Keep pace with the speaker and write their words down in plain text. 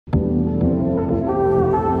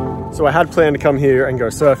So I had planned to come here and go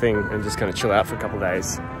surfing and just kind of chill out for a couple of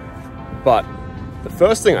days. But the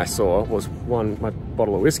first thing I saw was one, my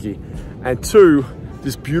bottle of whiskey, and two,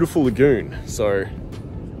 this beautiful lagoon. So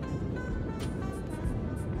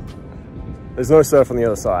there's no surf on the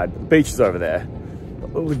other side. The beach is over there.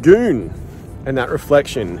 But the lagoon and that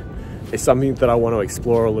reflection is something that I want to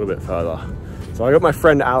explore a little bit further. So I got my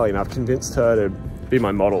friend Ali, and I've convinced her to be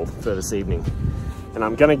my model for this evening. And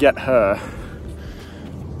I'm gonna get her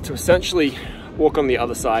to essentially walk on the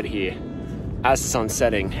other side here as the sun's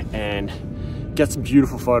setting and get some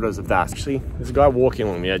beautiful photos of that. Actually, there's a guy walking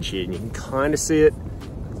along the edge here, and you can kind of see it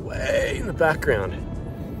way in the background.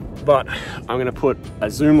 But I'm gonna put a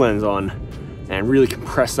zoom lens on and really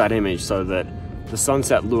compress that image so that the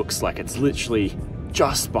sunset looks like it's literally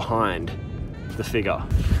just behind the figure.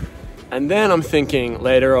 And then I'm thinking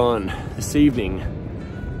later on this evening,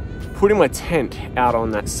 putting my tent out on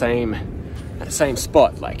that same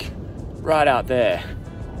spot, like right out there,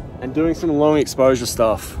 and doing some long exposure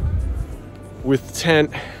stuff with the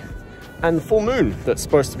tent and the full moon that's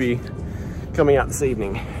supposed to be coming out this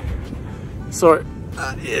evening. So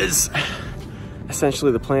that is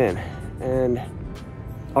essentially the plan, and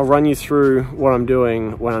I'll run you through what I'm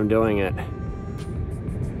doing when I'm doing it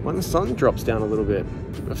when the sun drops down a little bit.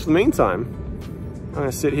 But for the meantime, I'm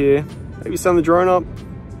gonna sit here, maybe send the drone up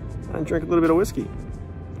and drink a little bit of whiskey.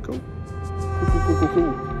 Cool.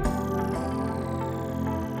 Cool.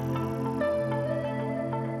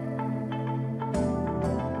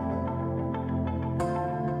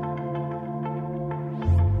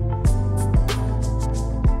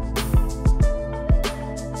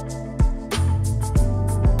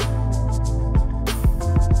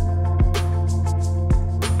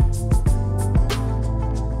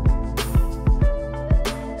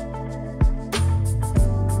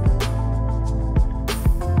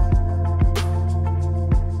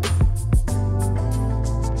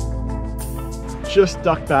 Just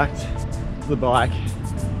ducked back to the bike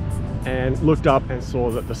and looked up and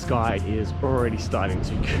saw that the sky is already starting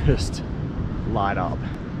to just light up.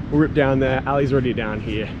 We'll rip down there. Ali's already down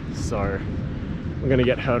here, so I'm gonna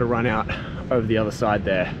get her to run out over the other side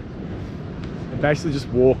there and basically just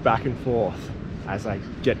walk back and forth as I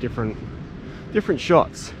get different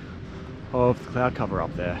shots of the cloud cover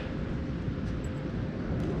up there.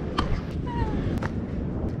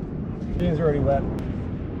 Jeans are already wet.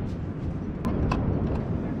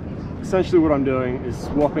 Essentially what I'm doing is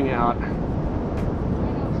swapping out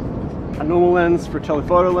a normal lens for a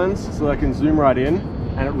telephoto lens so that I can zoom right in,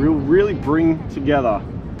 and it will really bring together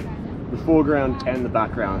the foreground and the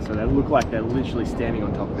background so they look like they're literally standing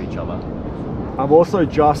on top of each other. I've also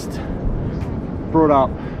just brought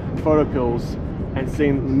up photo pills and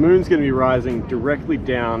seen the moon's going to be rising directly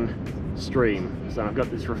downstream. So I've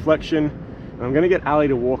got this reflection, and I'm going to get Ali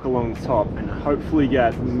to walk along the top and hopefully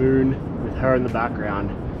get the moon with her in the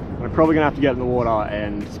background. I'm probably gonna have to get in the water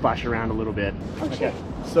and splash around a little bit. Okay,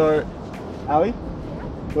 so Ali,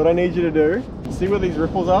 what I need you to do, see where these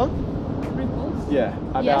ripples are? Ripples? Yeah,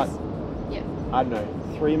 about, yes. Yeah. I don't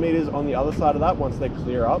know, 3 meters on the other side of that. Once they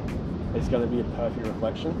clear up, it's gonna be a perfect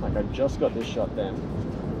reflection. Like I just got this shot then.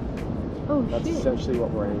 Oh, that's shit. essentially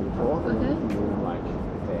what we're aiming for. Okay. And the moon, like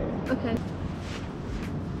there. Okay.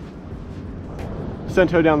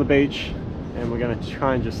 Sent her down the beach, and we're gonna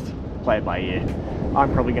try and just play it by ear.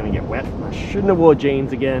 I'm probably gonna get wet. I shouldn't have wore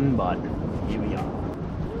jeans again, but here we are.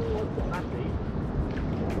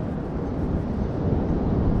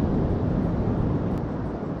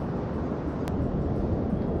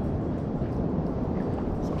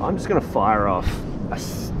 So I'm just gonna fire off a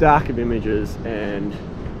stack of images and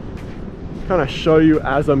kind of show you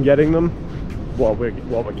as I'm getting them what we're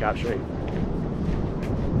capturing.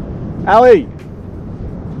 Ali!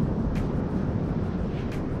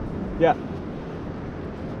 Yeah.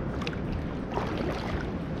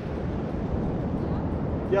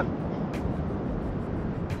 Yep.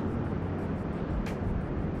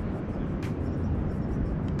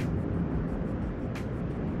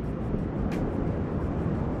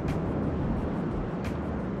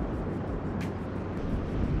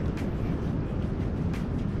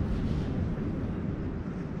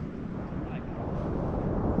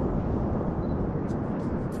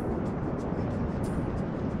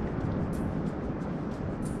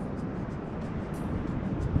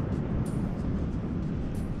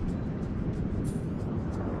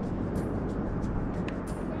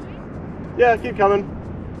 Yeah, keep coming.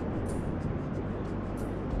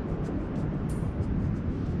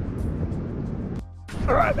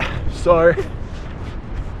 All right, so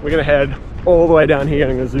we're gonna head all the way down here.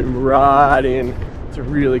 I'm gonna zoom right in to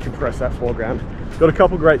really compress that foreground. Got a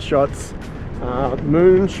couple great shots. The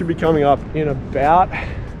moon should be coming up in about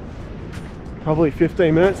probably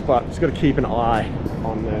 15 minutes, but just got to keep an eye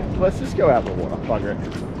on there. Let's just go out in the water, bugger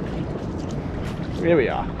it. Here we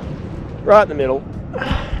are, right in the middle.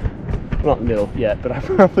 Not in the middle yet, but I'm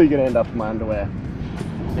probably going to end up in my underwear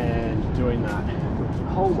and doing that.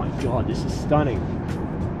 Oh my god, this is stunning.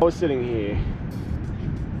 I was sitting here.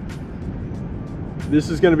 This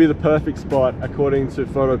is going to be the perfect spot according to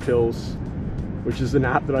Photo Pills, which is an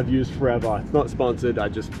app that I've used forever. It's not sponsored, I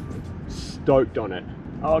just stoked on it.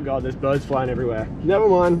 Oh god, there's birds flying everywhere. Never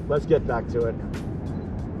mind, let's get back to it.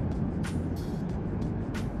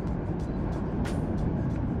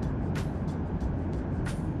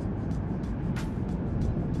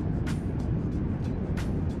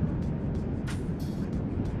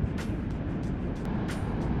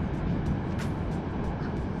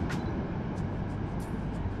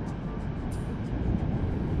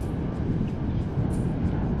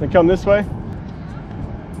 Then come this way.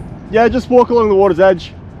 Yeah, just walk along the water's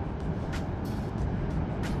edge.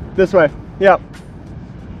 This way, yep.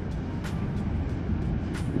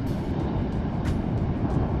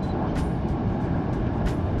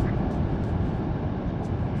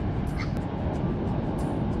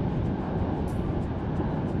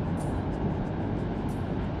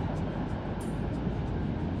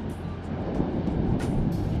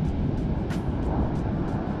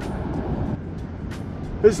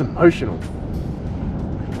 This is emotional.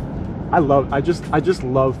 I just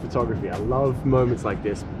love photography. I love moments like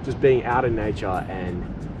this, just being out in nature and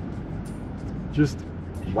just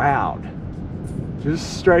wowed.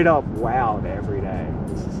 Just straight up wowed every day.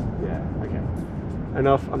 This is, yeah, okay.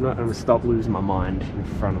 Enough, I'm gonna stop losing my mind in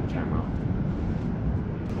front of the camera.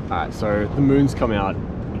 Alright, so the moon's come out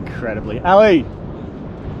incredibly. Ali!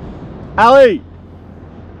 Ali!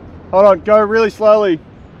 Hold on, go really slowly.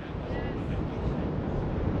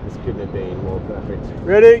 This couldn't have been more perfect.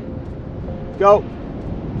 Ready? Go.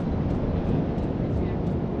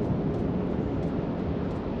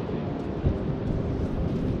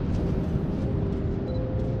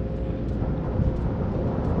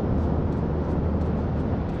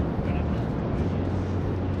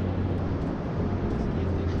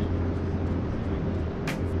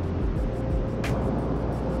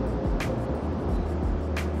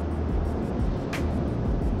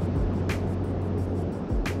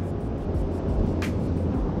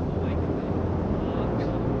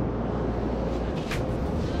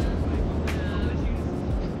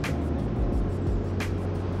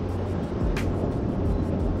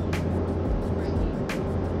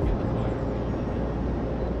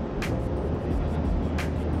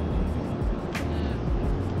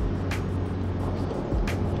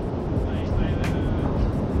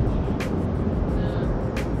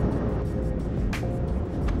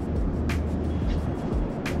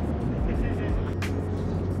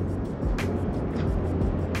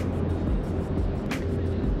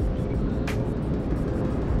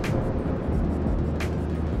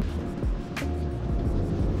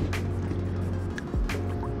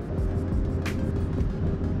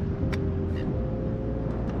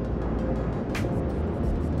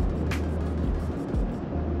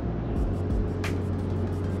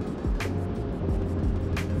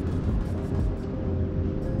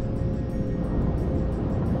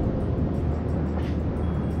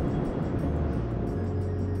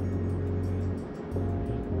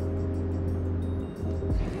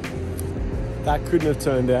 That couldn't have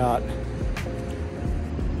turned out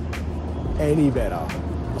any better.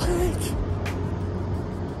 Like,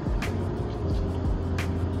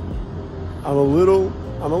 I'm a little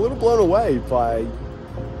blown away by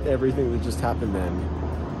everything that just happened then.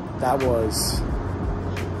 That was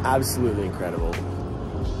absolutely incredible.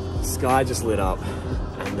 The sky just lit up,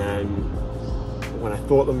 and then when I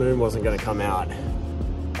thought the moon wasn't going to come out,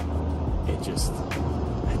 it's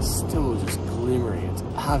still just glimmering. It's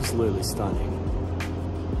absolutely stunning.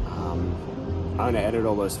 I'm going to edit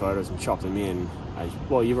all those photos and chop them in.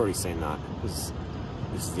 Well, you've already seen that, because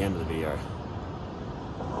this is the end of the video.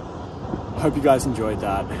 I hope you guys enjoyed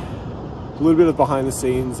that. A little bit of behind the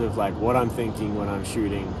scenes of like what I'm thinking when I'm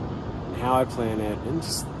shooting, and how I plan it, and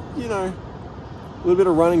just, you know, a little bit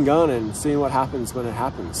of run and gun and seeing what happens when it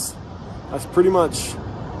happens. That's pretty much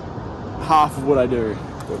half of what I do.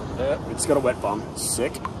 It's got a wet bum,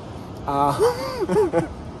 sick. Half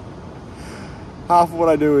of what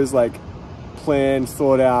I do is like planned,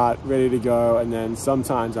 thought out, ready to go, and then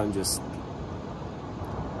sometimes I'm just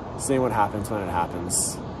seeing what happens when it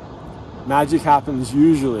happens. Magic happens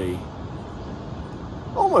usually,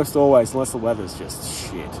 almost always, unless the weather's just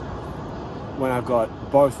shit, when I've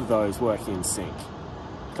got both of those working in sync.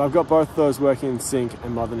 So I've got both those working in sync,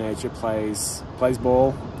 and Mother Nature plays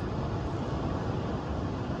ball.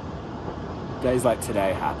 Days like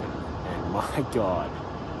today happen, and my God,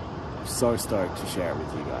 I'm so stoked to share it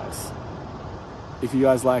with you guys. If you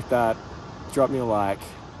guys like that, drop me a like,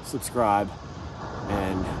 subscribe,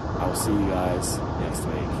 and I will see you guys next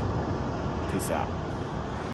week. Peace out.